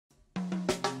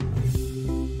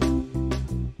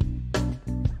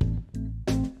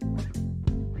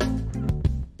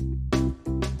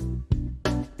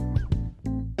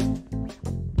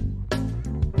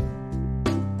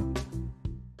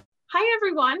Hi,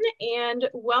 everyone, and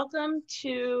welcome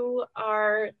to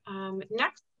our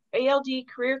next ALD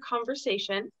career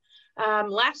conversation.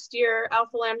 Last year,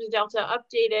 Alpha Lambda Delta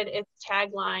updated its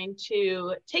tagline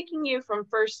to taking you from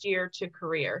first year to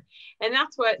career. And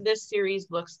that's what this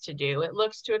series looks to do. It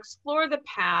looks to explore the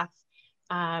path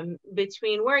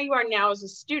between where you are now as a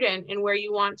student and where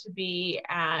you want to be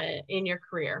in your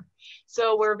career.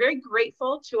 So we're very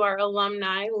grateful to our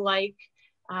alumni like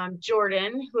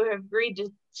Jordyn, who have agreed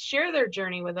to share their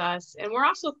journey with us. And we're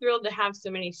also thrilled to have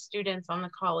so many students on the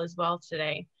call as well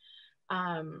today.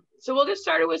 So we'll get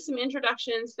started with some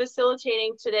introductions.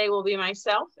 Facilitating today will be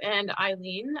myself and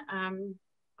Eileen. And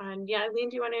yeah, Eileen,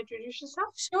 do you want to introduce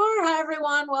yourself? Sure. Hi,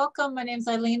 everyone. Welcome. My name is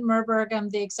Eileen Merberg. I'm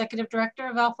the Executive Director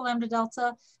of Alpha Lambda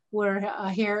Delta. We're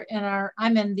here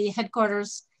I'm in the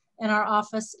headquarters in our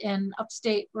office in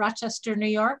upstate Rochester, New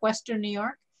York, Western New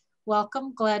York.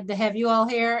 Welcome. Glad to have you all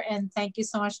here. And thank you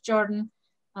so much, Jordyn,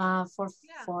 for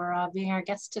being our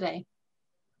guest today.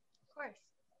 Of course.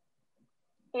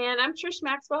 And I'm Trish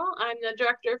Maxwell. I'm the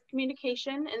Director of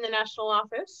Communication in the National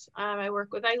Office. I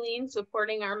work with Eileen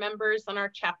supporting our members on our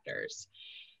chapters.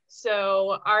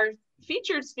 So our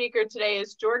featured speaker today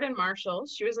is Jordyn Marshall.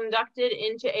 She was inducted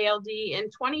into ALD in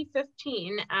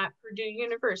 2015 at Purdue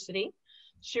University.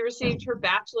 She received her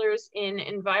bachelor's in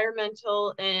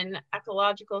environmental and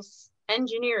ecological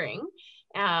engineering.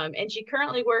 And she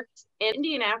currently works in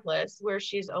Indianapolis, where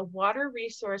she's a water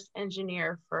resource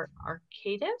engineer for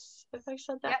Arcadis, if I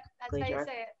said that. Yep, that's how you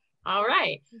say it. All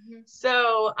right.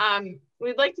 So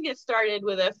we'd like to get started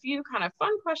with a few kind of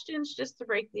fun questions just to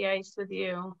break the ice with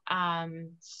you.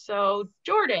 So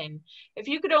Jordyn, if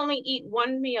you could only eat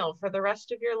one meal for the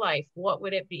rest of your life, what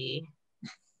would it be?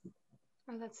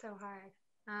 Oh, that's so hard.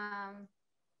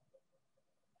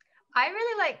 I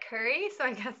really like curry, so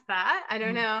I guess that. I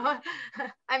don't know.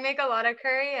 I make a lot of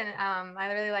curry, and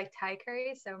I really like Thai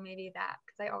curry, so maybe that,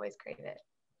 because I always crave it.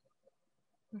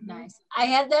 Nice. I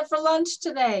had that for lunch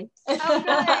today. Oh, good.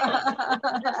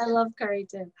 I love curry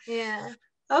too. Yeah.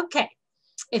 Okay.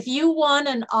 If you won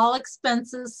an all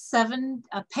expenses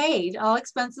paid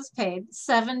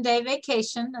 7-day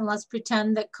vacation, and let's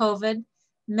pretend that COVID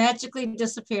magically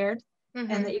disappeared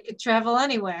and that you could travel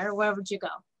anywhere, where would you go?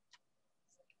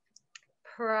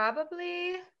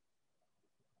 Probably,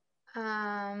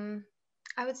 I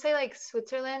would say like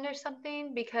Switzerland or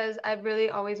something, because I've really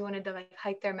always wanted to like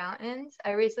hike their mountains.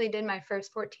 I recently did my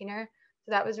first 14er, so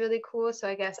that was really cool. So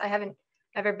I guess I haven't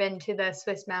ever been to the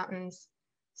Swiss mountains,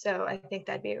 so I think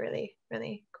that'd be really,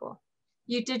 really cool.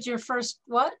 You did your first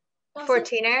what?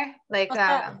 14er, like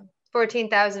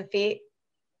 14,000 feet.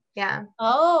 Yeah.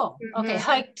 Oh, okay.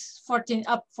 Hiked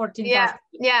 14,000.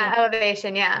 Yeah,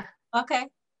 elevation. Yeah. Okay.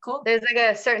 Cool. There's like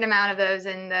a certain amount of those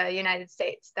in the United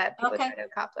States that people try to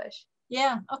accomplish.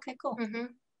 Yeah. Okay, cool.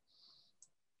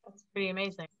 That's pretty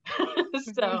amazing.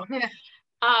 So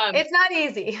it's not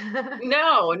easy.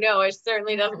 No, it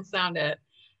certainly doesn't sound it.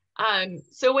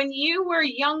 So when you were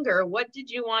younger, what did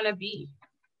you want to be?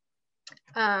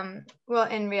 Well,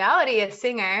 in reality, a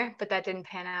singer, but that didn't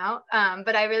pan out.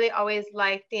 But I really always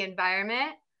liked the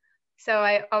environment. So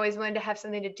I always wanted to have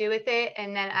something to do with it.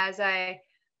 And then as I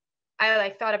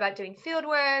like thought about doing field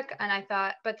work, and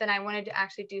but then I wanted to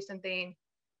actually do something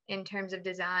in terms of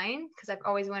design, because I've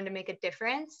always wanted to make a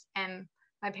difference. And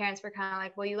my parents were kind of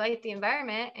like, well, you like the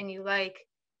environment and you like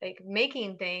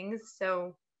making things,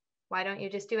 so why don't you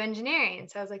just do engineering?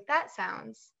 So I was like, that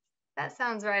sounds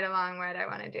right along what I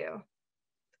want to do.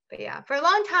 But yeah, for a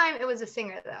long time it was a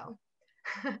singer though.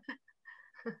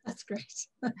 That's great.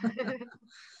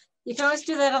 You can always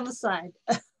do that on the side.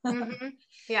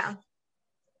 Yeah.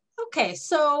 Okay,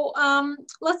 so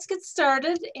let's get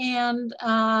started. And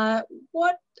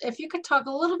what if you could talk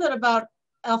a little bit about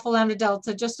Alpha Lambda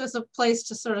Delta, just as a place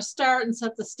to sort of start and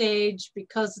set the stage,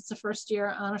 because it's a first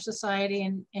year honor society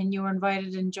and you were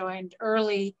invited and joined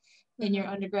early in your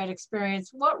undergrad experience.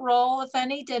 What role, if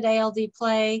any, did ALD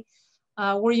play?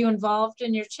 Were you involved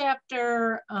in your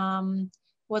chapter?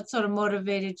 What sort of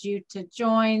motivated you to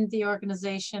join the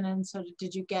organization, and sort of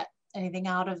did you get anything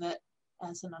out of it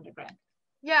as an undergrad?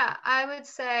 Yeah, I would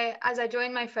say as I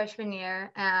joined my freshman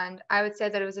year, and I would say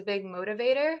that it was a big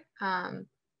motivator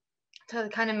to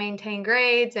kind of maintain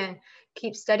grades and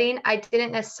keep studying. I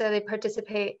didn't necessarily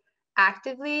participate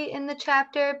actively in the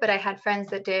chapter, but I had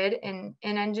friends that did in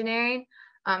engineering.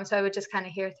 So I would just kind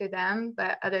of hear through them.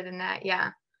 But other than that,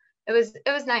 yeah, it was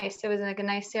nice. It was like a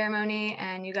nice ceremony,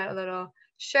 and you got a little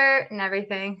shirt and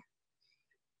everything.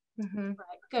 Right.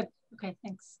 Good. Okay,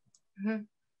 thanks.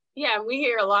 Yeah, we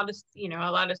hear a lot of,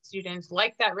 a lot of students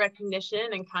like that recognition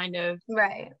and kind of,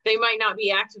 Right. they might not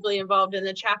be actively involved in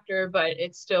the chapter, but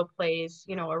it still plays,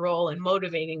 a role in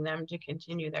motivating them to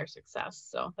continue their success.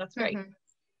 So that's great.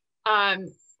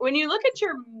 When you look at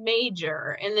your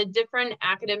major and the different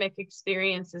academic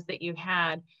experiences that you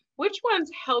had, which ones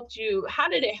helped you? How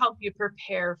did it help you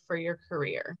prepare for your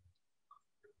career?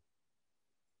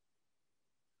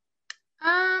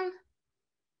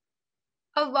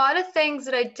 A lot of things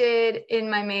that I did in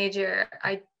my major,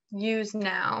 I use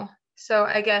now. So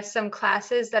I guess some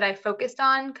classes that I focused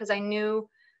on, because I knew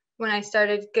when I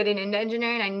started getting into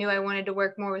engineering, I knew I wanted to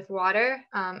work more with water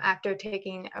after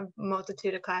taking a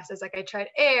multitude of classes. Like I tried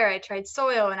air, I tried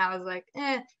soil, and I was like,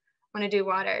 I want to do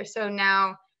water. So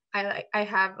now I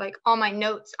have like all my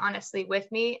notes honestly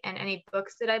with me, and any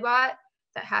books that I bought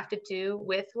that have to do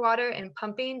with water and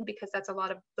pumping, because that's a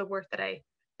lot of the work that I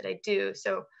do.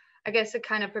 So I guess it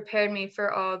kind of prepared me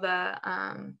for all the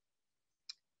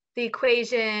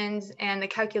equations and the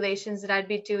calculations that I'd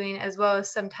be doing, as well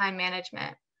as some time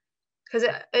management. Because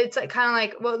it's like kind of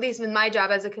like, well, at least in my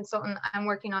job as a consultant, I'm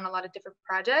working on a lot of different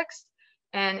projects,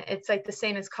 and it's like the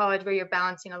same as college where you're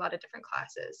balancing a lot of different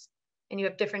classes and you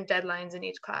have different deadlines in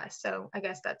each class. So I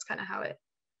guess that's kind of how it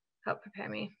helped prepare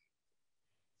me.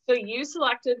 So you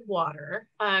selected water.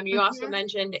 You also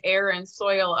mentioned air and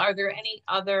soil. Are there any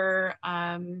other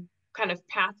kind of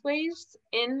pathways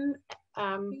in?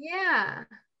 Yeah.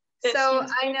 So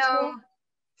I know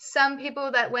some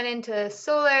people that went into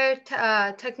solar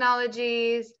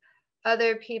technologies.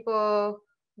 Other people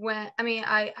went,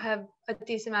 I have a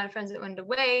decent amount of friends that went into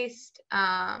waste.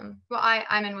 Well,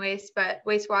 I'm in waste, but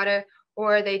wastewater,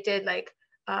 or they did like,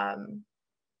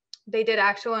 they did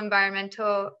actual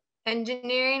environmental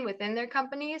engineering within their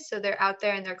companies. So they're out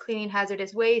there and they're cleaning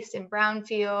hazardous waste in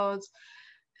brownfields.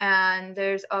 And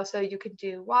there's also, you could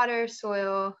do water,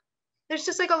 soil. There's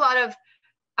just like a lot of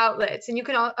outlets. And you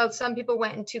can, some people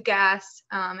went into gas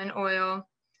and oil.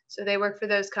 So they work for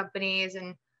those companies,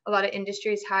 and a lot of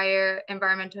industries hire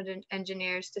environmental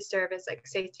engineers to serve as like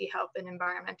safety, health, and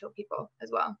environmental people as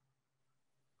well.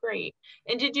 Great.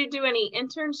 And did you do any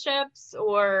internships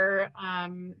or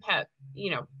have,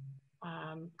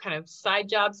 kind of side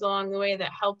jobs along the way that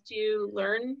helped you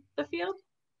learn the field?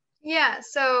 Yeah,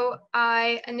 so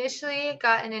I initially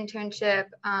got an internship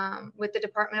with the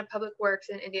Department of Public Works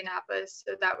in Indianapolis.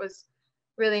 So that was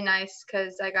really nice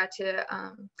because I got to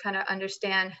kind of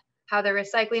understand how the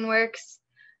recycling works.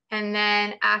 And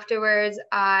then afterwards,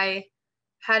 I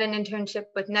had an internship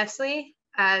with Nestle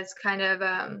as kind of,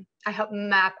 I helped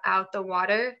map out the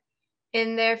water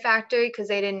in their factory because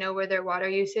they didn't know where their water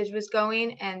usage was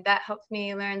going. And that helped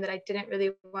me learn that I didn't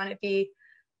really want to be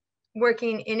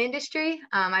working in industry.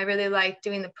 I really like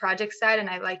doing the project side, and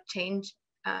I like change,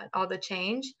 all the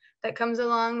change that comes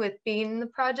along with being in the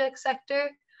project sector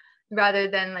rather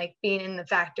than like being in the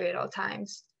factory at all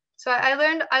times. So I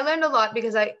learned a lot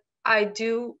because I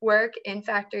do work in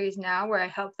factories now where I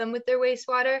help them with their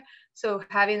wastewater. So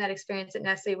having that experience at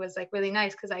Nestle was like really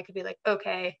nice because I could be like,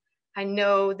 okay, I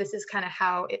know this is kind of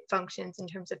how it functions in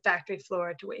terms of factory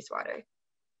floor to wastewater.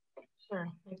 Sure,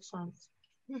 makes sense.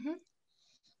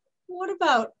 What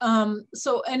about,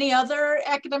 so any other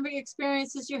academic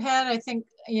experiences you had? I think,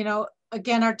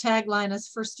 again, our tagline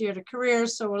is first year to career.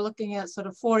 So we're looking at sort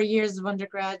of 4 years of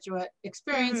undergraduate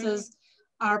experiences.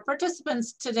 Our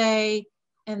participants today,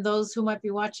 and those who might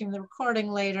be watching the recording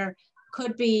later,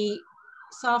 could be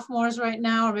sophomores right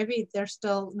now, or maybe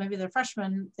they're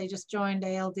freshmen. They just joined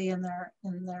ALD in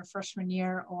their freshman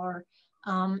year, or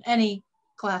any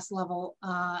class level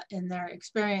in their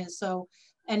experience. So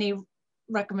any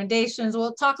recommendations?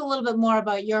 We'll talk a little bit more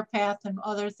about your path and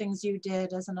other things you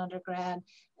did as an undergrad,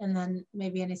 and then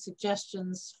maybe any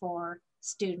suggestions for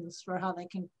students for how they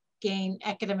can gain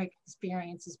academic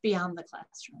experiences beyond the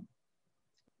classroom.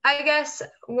 I guess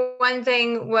one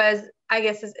thing was,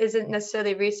 isn't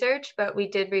necessarily research, but we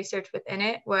did research within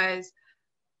it, was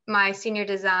my senior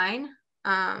design.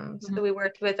 So we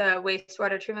worked with a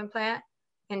wastewater treatment plant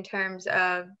in terms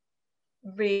of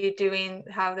redoing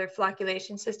how their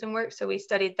flocculation system works. So we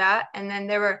studied that. And then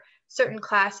there were certain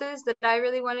classes that I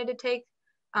really wanted to take.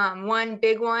 One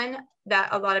big one that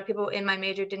a lot of people in my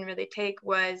major didn't really take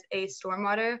was a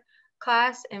stormwater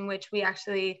class, in which we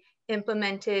actually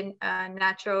implemented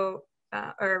natural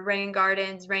or rain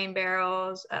gardens, rain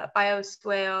barrels,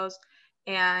 bioswales,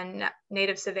 and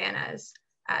native savannas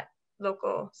at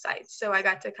local sites. So I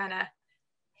got to kind of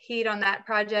heat on that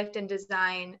project and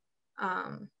design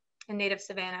a native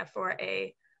savanna for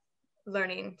a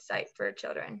learning site for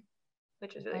children,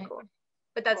 which was really cool.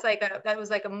 But that's like that was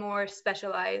like a more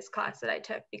specialized class that I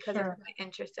took because of my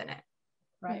interest in it.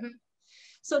 right.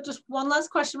 So just one last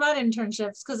question about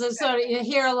internships, because you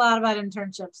hear a lot about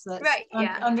internships that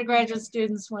undergraduate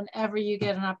students, whenever you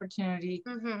get an opportunity,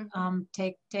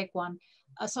 take one.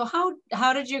 So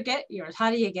how did you get yours?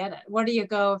 How do you get it? Where do you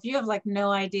go if you have like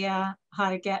no idea how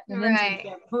to get an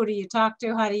internship? Who do you talk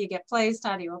to? How do you get placed?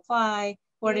 How do you apply?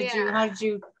 How did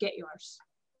you get yours?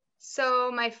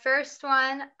 So my first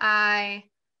one,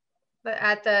 but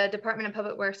at the Department of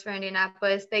Public Works for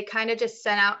Indianapolis, they kind of just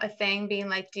sent out a thing being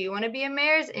like, do you want to be a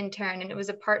mayor's intern? And it was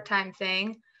a part-time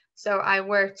thing. So I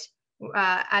worked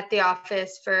at the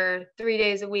office for 3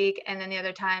 days a week. And then the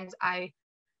other times I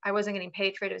wasn't getting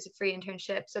paid for it. It was a free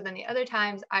internship. So then the other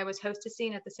times I was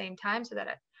hostessing at the same time so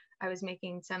that I was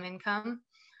making some income.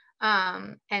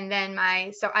 And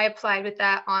then so I applied with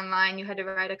that online. You had to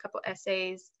write a couple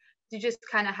essays. You just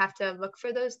kind of have to look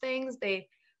for those things. They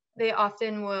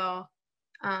often will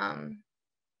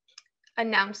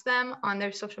announce them on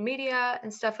their social media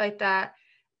and stuff like that.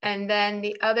 And then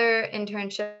the other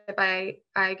internship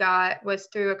I got was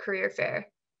through a career fair.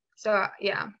 So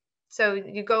yeah, so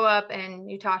you go up and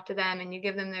you talk to them and you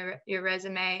give them your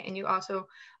resume, and you also,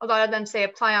 a lot of them say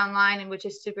apply online, and which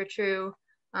is super true,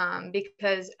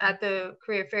 because at the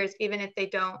career fairs, even if they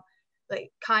don't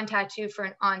like contact you for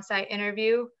an on-site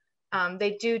interview,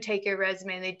 they do take your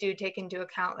resume and they do take into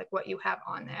account like what you have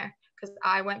on there. Because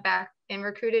I went back and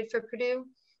recruited for Purdue.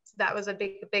 So that was a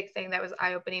big thing that was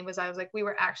eye-opening, was I was like, we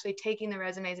were actually taking the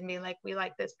resumes and being like, we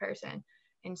like this person.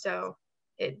 And so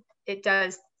it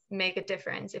does make a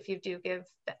difference if you do give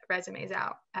resumes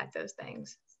out at those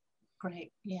things.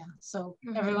 Great. Yeah. So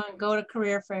everyone go to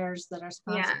career fairs that are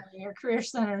sponsored by your career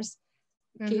centers.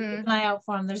 Keep an eye out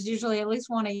for them. There's usually at least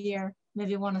one a year,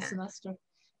 maybe one a semester.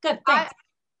 Good. Thanks.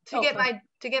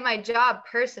 To get my job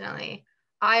personally,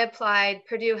 I applied.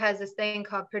 Purdue has this thing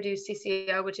called Purdue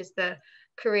CCO, which is the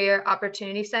Career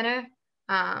Opportunity Center.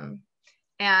 And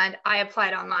I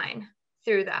applied online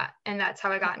through that. And that's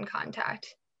how I got in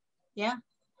contact. Yeah,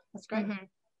 that's great.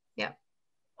 Yeah.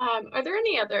 Are there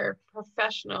any other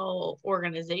professional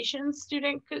organizations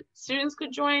students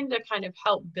could join to kind of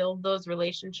help build those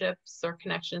relationships or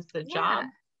connections to the job?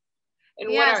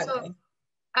 And what are they?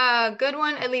 A good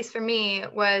one, at least for me,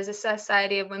 was the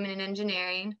Society of Women in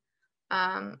Engineering.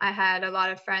 I had a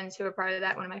lot of friends who were part of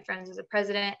that. One of my friends was a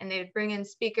president, and they would bring in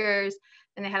speakers,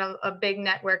 and they had a big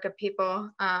network of people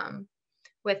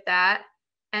with that.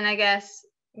 And I guess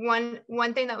one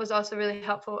thing that was also really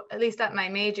helpful, at least that my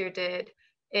major did,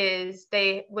 is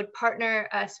they would partner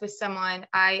us with someone.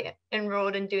 I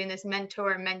enrolled in doing this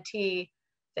mentor-mentee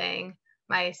thing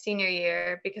my senior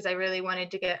year because I really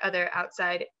wanted to get other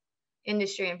outside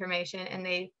industry information, and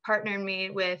they partnered me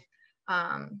with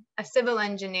a civil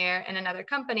engineer in another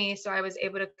company. So I was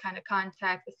able to kind of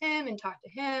contact with him and talk to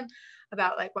him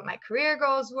about like what my career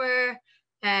goals were.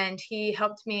 And he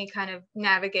helped me kind of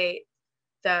navigate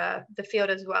the field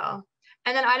as well.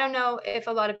 And then I don't know if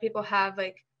a lot of people have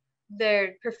like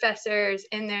their professors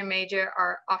in their major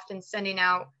are often sending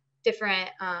out different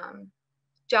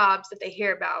jobs that they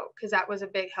hear about, because that was a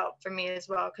big help for me as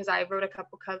well, because I wrote a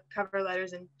couple cover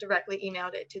letters and directly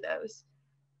emailed it to those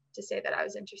to say that I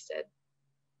was interested.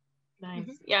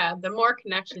 Nice. Yeah, the more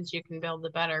connections you can build,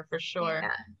 the better, for sure.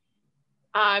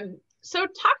 So talk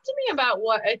to me about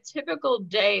what a typical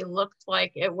day looks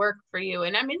like at work for you.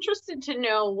 And I'm interested to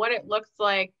know what it looks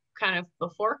like kind of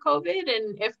before COVID,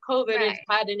 and if COVID has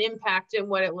had an impact in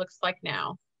what it looks like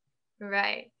now.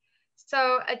 Right.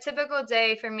 So a typical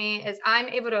day for me is I'm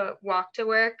able to walk to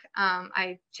work.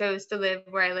 I chose to live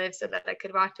where I live so that I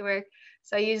could walk to work.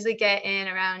 So I usually get in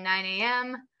around 9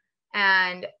 a.m.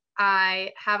 and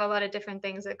I have a lot of different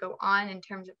things that go on in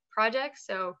terms of projects.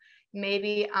 So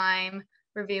maybe I'm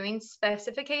reviewing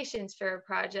specifications for a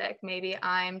project. Maybe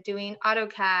I'm doing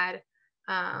AutoCAD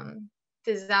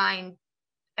design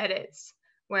edits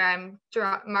where I'm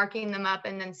marking them up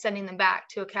and then sending them back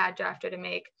to a CAD drafter to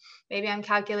make. Maybe I'm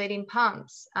calculating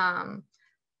pumps.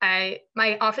 My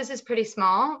office is pretty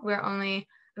small. We're only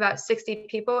about 60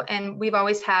 people, and we've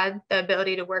always had the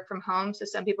ability to work from home. So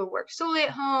some people work solely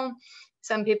at home.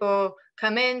 Some people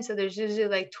come in. So there's usually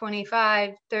like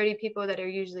 25, 30 people that are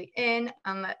usually in.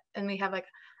 And we have like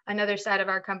another side of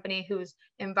our company who's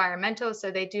environmental.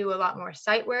 So they do a lot more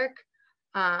site work.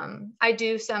 I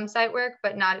do some site work,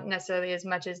 but not necessarily as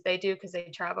much as they do because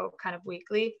they travel kind of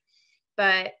weekly.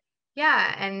 But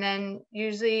yeah, and then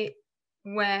usually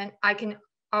when I can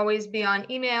always be on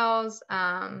emails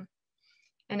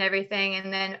and everything.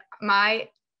 And then my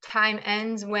time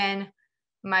ends when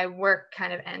my work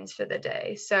kind of ends for the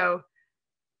day. So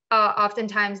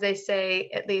oftentimes they say,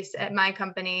 at least at my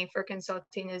company for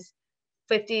consulting, is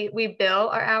we bill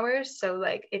our hours. So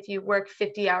like if you work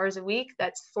 50 hours a week,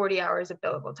 that's 40 hours of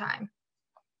billable time.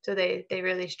 So they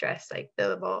really stress like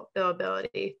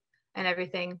billability and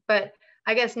everything. But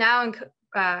I guess now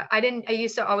I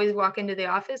used to always walk into the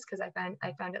office because I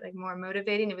found it like more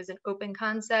motivating. It was an open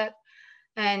concept.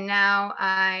 And now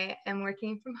I am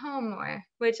working from home more,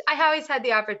 which I always had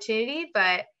the opportunity,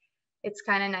 but it's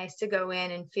kind of nice to go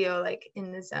in and feel like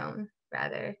in the zone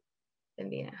rather than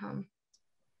being at home.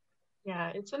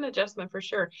 Yeah, it's an adjustment for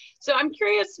sure. So I'm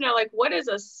curious to know, like, what does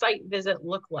a site visit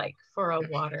look like for a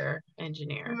water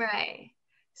engineer? Right.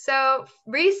 So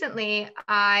recently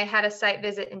I had a site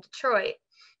visit in Detroit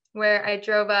where I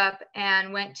drove up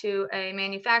and went to a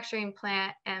manufacturing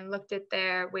plant and looked at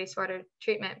their wastewater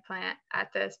treatment plant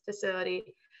at this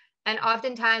facility. And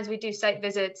oftentimes we do site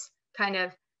visits kind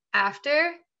of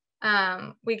after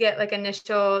we get like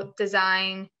initial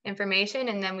design information,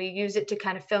 and then we use it to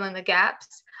kind of fill in the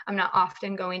gaps. I'm not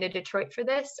often going to Detroit for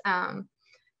this,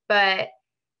 but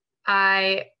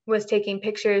I was taking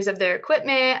pictures of their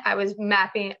equipment. I was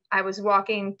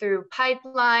walking through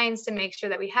pipelines to make sure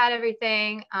that we had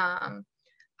everything.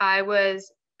 I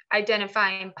was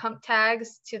identifying pump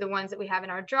tags to the ones that we have in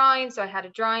our drawing. So I had a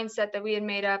drawing set that we had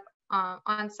made up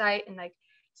on site and like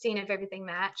seeing if everything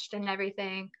matched and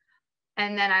everything.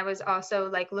 And then I was also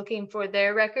like looking for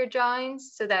their record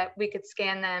drawings so that we could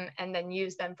scan them and then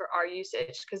use them for our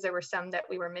usage, because there were some that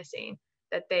we were missing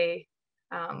that they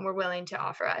were willing to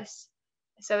offer us.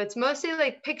 So it's mostly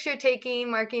like picture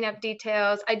taking, marking up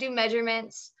details. I do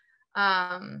measurements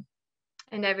and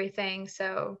everything.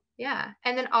 So yeah.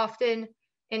 And then often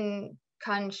in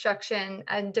construction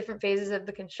and different phases of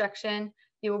the construction,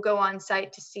 you will go on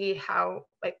site to see how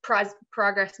like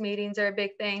progress meetings are a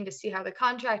big thing, to see how the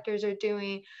contractors are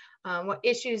doing, what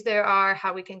issues there are,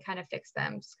 how we can kind of fix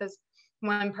them. Because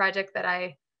one project that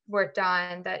I worked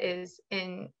on that is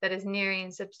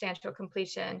nearing substantial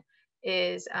completion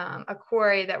is a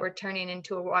quarry that we're turning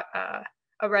into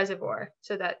a reservoir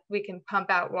so that we can pump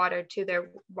out water to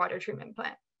their water treatment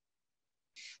plant.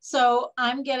 So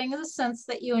I'm getting the sense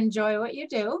that you enjoy what you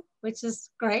do, which is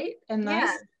great and nice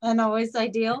and always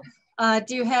ideal.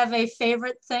 Do you have a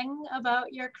favorite thing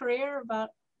about your career, about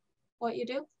what you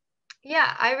do?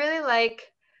 Yeah, I really like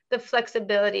the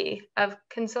flexibility of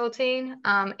consulting.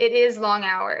 It is long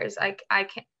hours.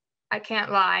 I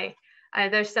can't lie.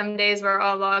 There's some days where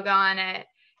I'll log on at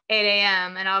 8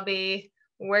 a.m. and I'll be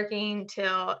working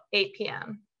till 8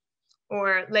 p.m.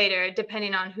 or later,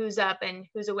 depending on who's up and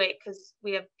who's awake, because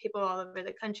we have people all over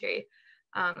the country.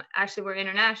 Actually, we're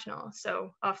international,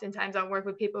 so oftentimes I'll work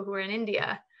with people who are in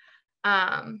India.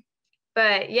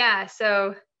 But yeah,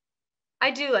 so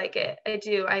I do like it. I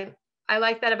do. I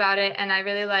like that about it, and I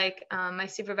really like my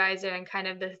supervisor and kind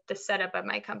of the setup of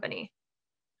my company.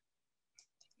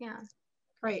 Yeah.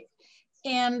 Great.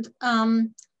 And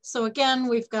so again,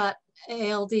 we've got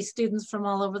ALD students from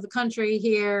all over the country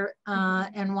here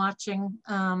and watching.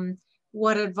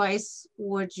 What advice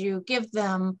would you give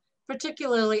them,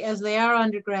 particularly as they are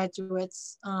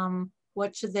undergraduates?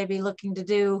 What should they be looking to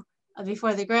do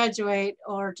before they graduate,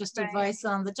 or just advice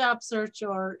on the job search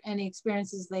or any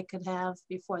experiences they could have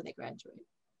before they graduate?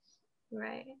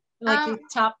 Right. Like your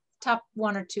top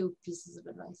 1 or 2 pieces of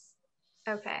advice.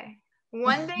 Okay.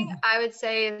 One thing I would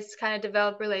say is kind of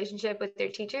develop relationship with your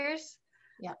teachers.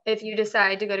 Yeah. If you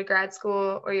decide to go to grad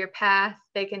school or your path,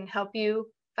 they can help you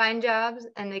find jobs,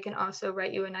 and they can also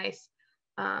write you a nice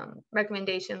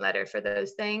recommendation letter for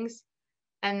those things.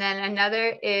 And then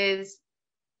another is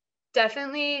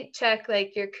definitely check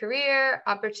like your career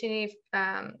opportunity,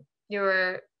 I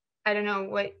don't know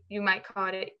what you might call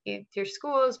it, your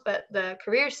schools, but the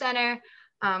career center.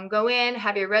 Go in,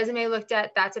 have your resume looked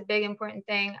at. That's a big important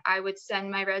thing. I would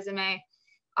send my resume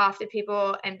off to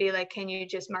people and be like, can you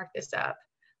just mark this up?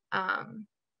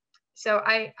 So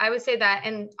I would say that,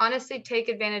 and honestly take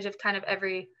advantage of kind of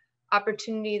every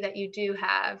opportunity that you do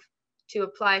have to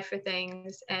apply for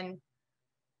things and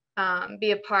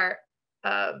be a part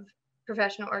of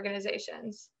professional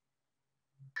organizations.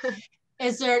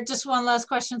 Is there, just one last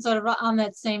question sort of on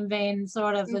that same vein,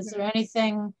 sort of, is there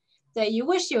anything that you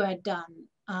wish you had done?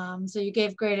 So you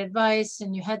gave great advice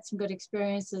and you had some good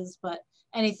experiences, but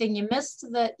anything you missed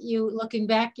that you, looking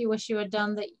back, you wish you had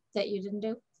done that you didn't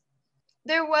do?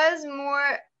 There was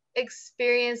more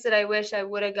experience that I wish I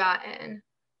would have gotten,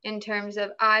 in terms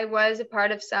of I was a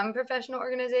part of some professional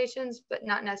organizations, but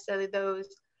not necessarily those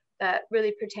that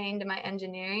really pertain to my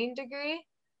engineering degree.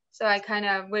 So I kind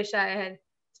of wish I had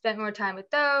spent more time with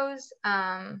those.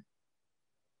 I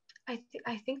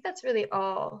think that's really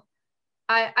all.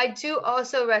 I do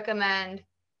also recommend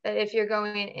that if you're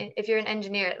if you're an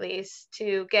engineer at least,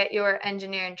 to get your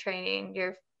engineering training,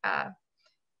 your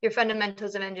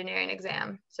fundamentals of engineering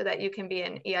exam, so that you can be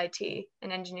an EIT,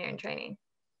 an engineering training.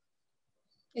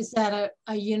 Is that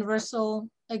a universal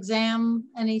exam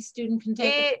any student can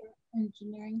take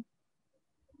engineering?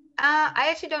 I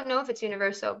actually don't know if it's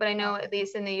universal, but I know at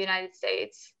least in the United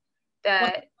States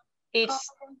that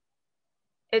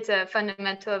it's a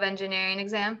fundamental of engineering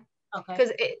exam. Okay.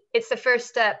 Because it's the first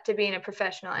step to being a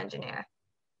professional engineer.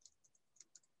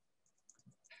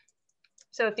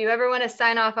 So if you ever want to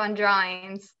sign off on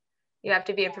drawings, you have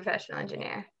to be a professional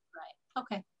engineer. Right.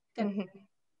 Okay. Good.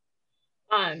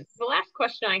 Mm-hmm. The last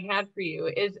question I had for you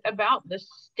is about the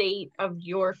state of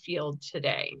your field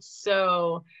today.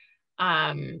 So,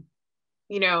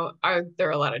 you know, are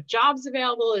there a lot of jobs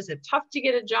available? Is it tough to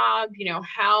get a job? You know,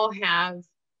 how have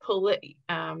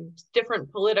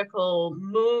different political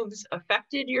moves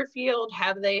affected your field?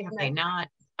 Have they not?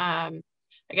 I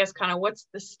guess kind of what's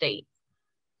the state?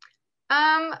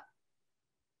 I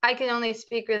can only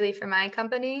speak really for my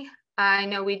company. I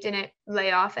know we didn't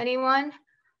lay off anyone,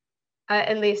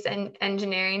 at least in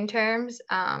engineering terms.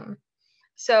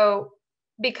 So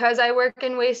because I work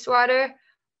in wastewater,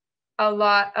 a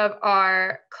lot of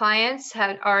our clients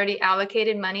had already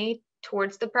allocated money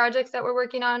towards the projects that we're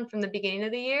working on from the beginning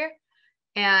of the year.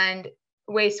 And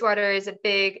wastewater is a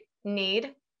big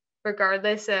need,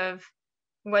 regardless of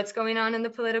what's going on in the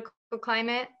political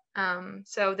climate.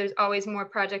 So there's always more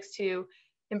projects to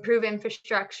improve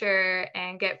infrastructure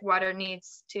and get water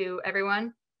needs to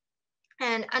everyone.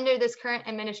 And under this current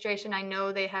administration, I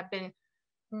know they have been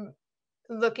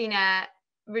looking at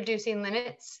reducing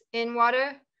limits in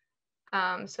water.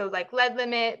 So like lead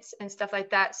limits and stuff like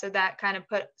that. So that kind of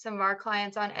put some of our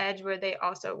clients on edge, where they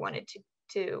also wanted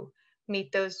to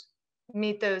meet those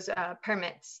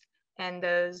permits and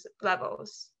those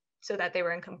levels so that they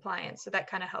were in compliance. So that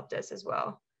kind of helped us as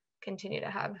well continue to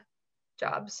have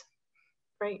jobs.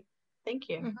 Great. Thank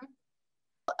you.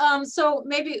 Mm-hmm. So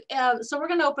maybe, so we're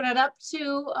going to open it up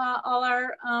to all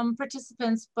our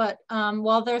participants, but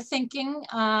while they're thinking,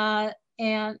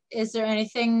 and is there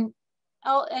anything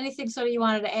sort of you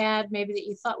wanted to add, maybe that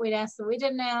you thought we'd ask that we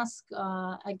didn't ask?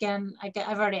 Again,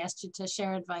 I've already asked you to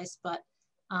share advice, but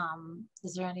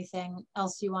is there anything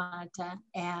else you wanted to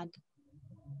add?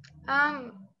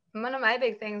 One of my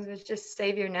big things was just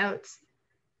save your notes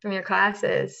from your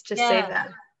classes. Just save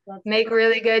them. Make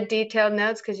really good detailed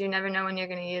notes, because you never know when you're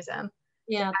going to use them.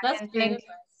 Yeah, that's good advice.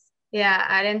 Yeah,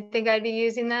 I didn't think I'd be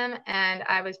using them, and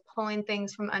I was pulling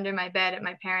things from under my bed at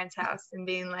my parents' house and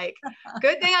being like,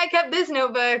 good thing I kept this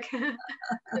notebook.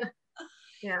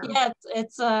 Yeah,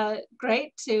 it's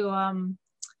great to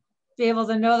be able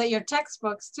to know that your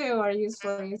textbooks too are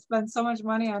useful. You spend so much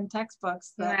money on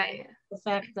textbooks that the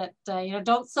fact that you know,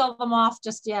 don't sell them off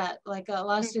just yet. Like a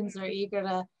lot of students are eager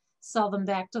to sell them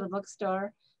back to the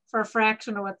bookstore for a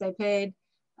fraction of what they paid.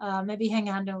 Maybe hang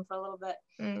on to them for a little bit.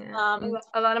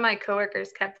 A lot of my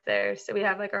coworkers kept theirs, so we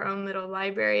have like our own little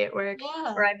library at work,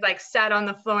 where I've like sat on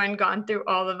the floor and gone through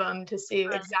all of them to see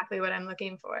exactly what I'm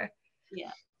looking for.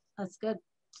 Yeah, that's good.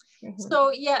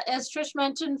 So yeah, as Trish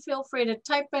mentioned, feel free to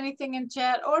type anything in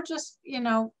chat, or just, you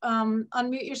know,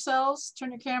 unmute yourselves, turn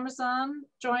your cameras on,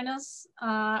 join us.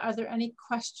 Are there any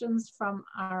questions from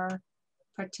our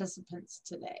participants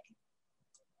today?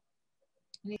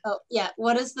 Oh yeah,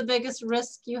 what is the biggest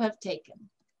risk you have taken?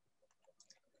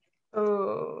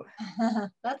 Oh,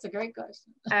 that's a great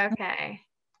question. Okay,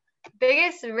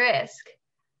 biggest risk,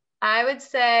 I would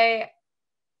say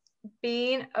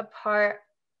being a part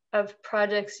of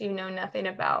projects you know nothing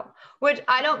about, which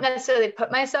I don't necessarily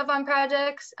put myself on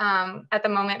projects. At the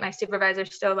moment, my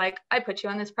supervisor's still like, I put you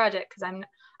on this project, because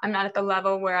I'm not at the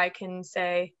level where I can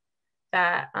say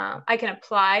that I can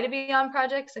apply to be on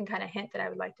projects and kind of hint that I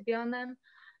would like to be on them.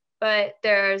 But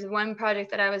there's one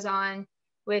project that I was on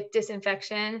with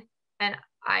disinfection, and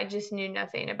I just knew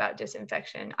nothing about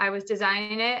disinfection. I was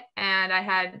designing it, and I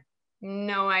had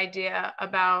no idea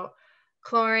about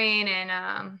chlorine and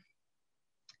I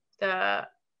can't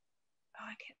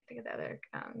think of the other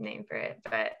name for it,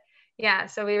 but yeah,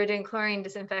 so we were doing chlorine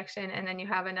disinfection, and then you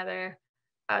have another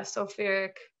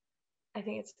sulfuric, I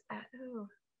think it's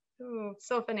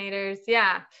sulfonators,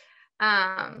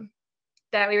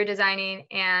 that we were designing,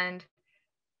 and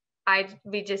I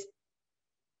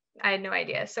had no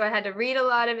idea. So I had to read a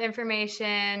lot of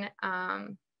information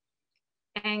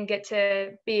and get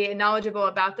to be knowledgeable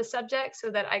about the subject, so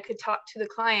that I could talk to the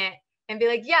client and be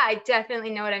like, yeah, I definitely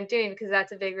know what I'm doing, because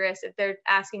that's a big risk. If they're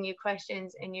asking you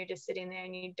questions and you're just sitting there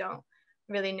and you don't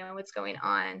really know what's going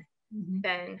on,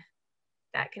 then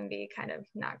that can be kind of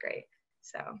not great.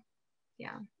 So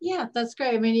Yeah. Yeah, that's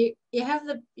great. I mean, you have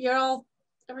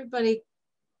everybody,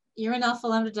 you're in Alpha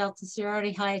Lambda Delta, so you're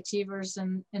already high achievers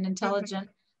and intelligent.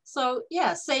 So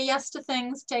yeah, say yes to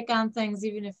things, take on things,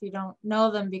 even if you don't know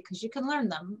them, because you can learn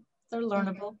them. They're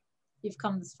learnable. You've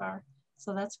come this far.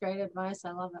 So that's great advice.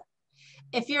 I love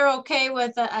it. If you're okay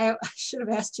with it, I should have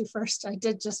asked you first. I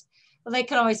did just, well, they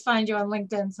can always find you on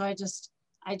LinkedIn. So I just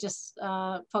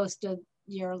posted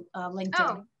your LinkedIn.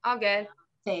 Oh, all good.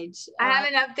 Page. I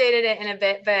haven't updated it in a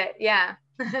bit, but yeah.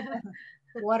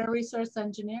 Water resource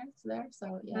engineers there.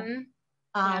 So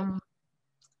yeah.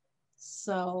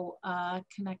 So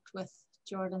connect with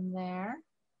Jordyn there.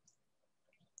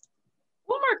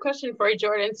 One more question for you,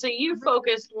 Jordyn. So you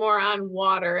focused more on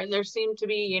water, and there seem to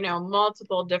be, you know,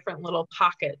 multiple different little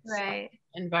pockets of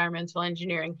environmental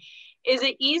engineering. Is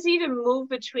it easy to move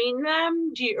between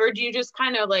them? Do you just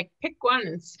kind of like pick one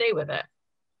and stay with it?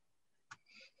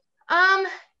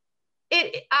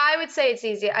 I would say it's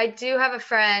easy. I do have a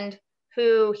friend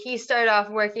who he started off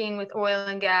working with oil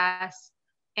and gas,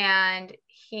 and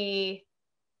he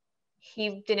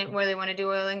didn't really want to do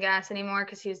oil and gas anymore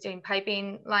because he was doing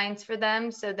piping lines for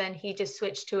them. So then he just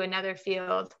switched to another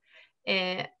field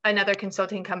in another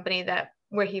consulting company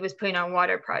where he was putting on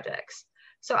water projects.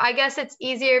 So I guess it's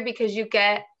easier because you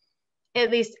get,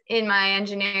 at least in my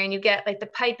engineering, you get like the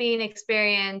piping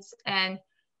experience, and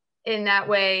in that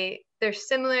way they're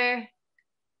similar,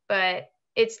 but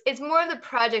it's more of the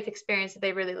project experience that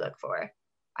they really look for,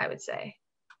 I would say.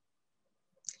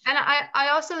 And I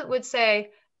also would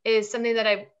say is something that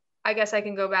I guess I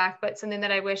can go back, but something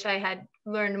that I wish I had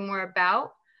learned more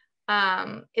about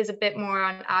is a bit more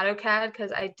on AutoCAD,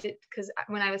 because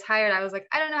when I was hired, I was like,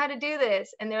 I don't know how to do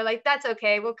this. And they're like, that's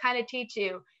okay, we'll kind of teach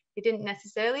you. They didn't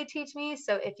necessarily teach me.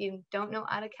 So if you don't know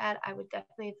AutoCAD, I would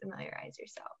definitely familiarize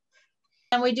yourself.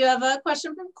 And we do have a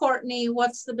question from Courtney.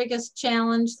 What's the biggest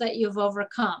challenge that you've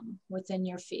overcome within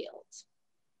your field?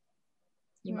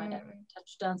 You might have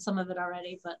touched on some of it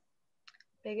already, but.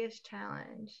 Biggest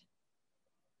challenge.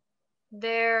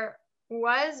 There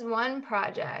was one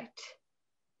project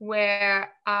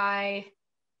a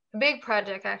big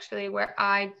project actually, where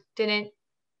I didn't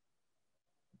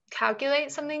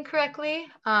calculate something correctly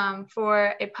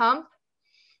for a pump,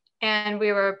 and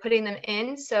we were putting them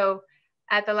in. So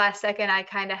at the last second, I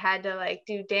kind of had to like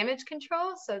do damage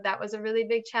control. So that was a really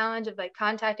big challenge of like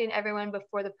contacting everyone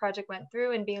before the project went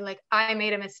through and being like, I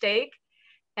made a mistake.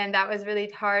 And that was really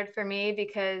hard for me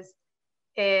because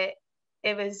it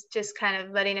was just kind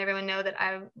of letting everyone know that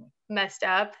I messed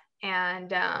up and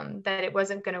that it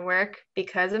wasn't going to work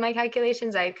because of my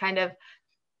calculations. I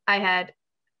had,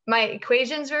 my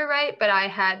equations were right, but I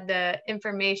had the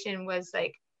information was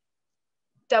like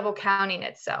double counting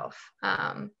itself,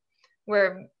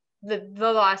 where the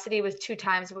velocity was 2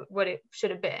 times what it should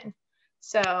have been.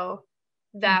 So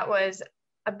that was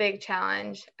a big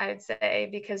challenge, I would say,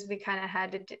 because we kind of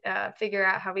had to figure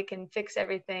out how we can fix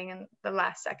everything in the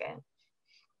last second.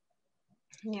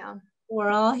 Yeah. We're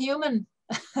all human.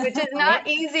 Which is not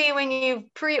easy when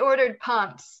you've pre-ordered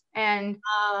pumps and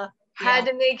had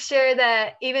to make sure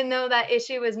that even though that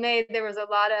issue was made, there was a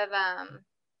lot of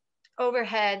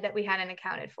overhead that we hadn't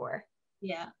accounted for.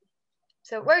 Yeah.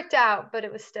 So it worked out, but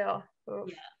it was still. Oof.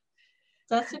 Yeah.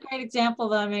 That's a great example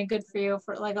though. I mean, good for you.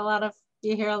 For like a lot of,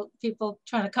 you hear people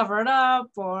trying to cover it up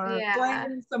or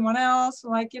blame someone else.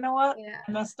 I'm like, you know what?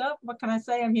 I messed up. What can I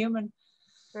say? I'm human.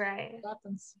 Right. It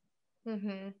happens.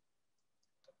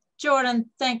 Jordyn,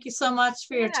 thank you so much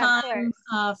for your time,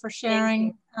 for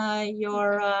sharing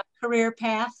your career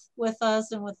path with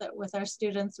us and with our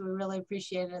students. We really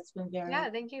appreciate it. It's been very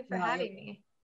thank you for having me.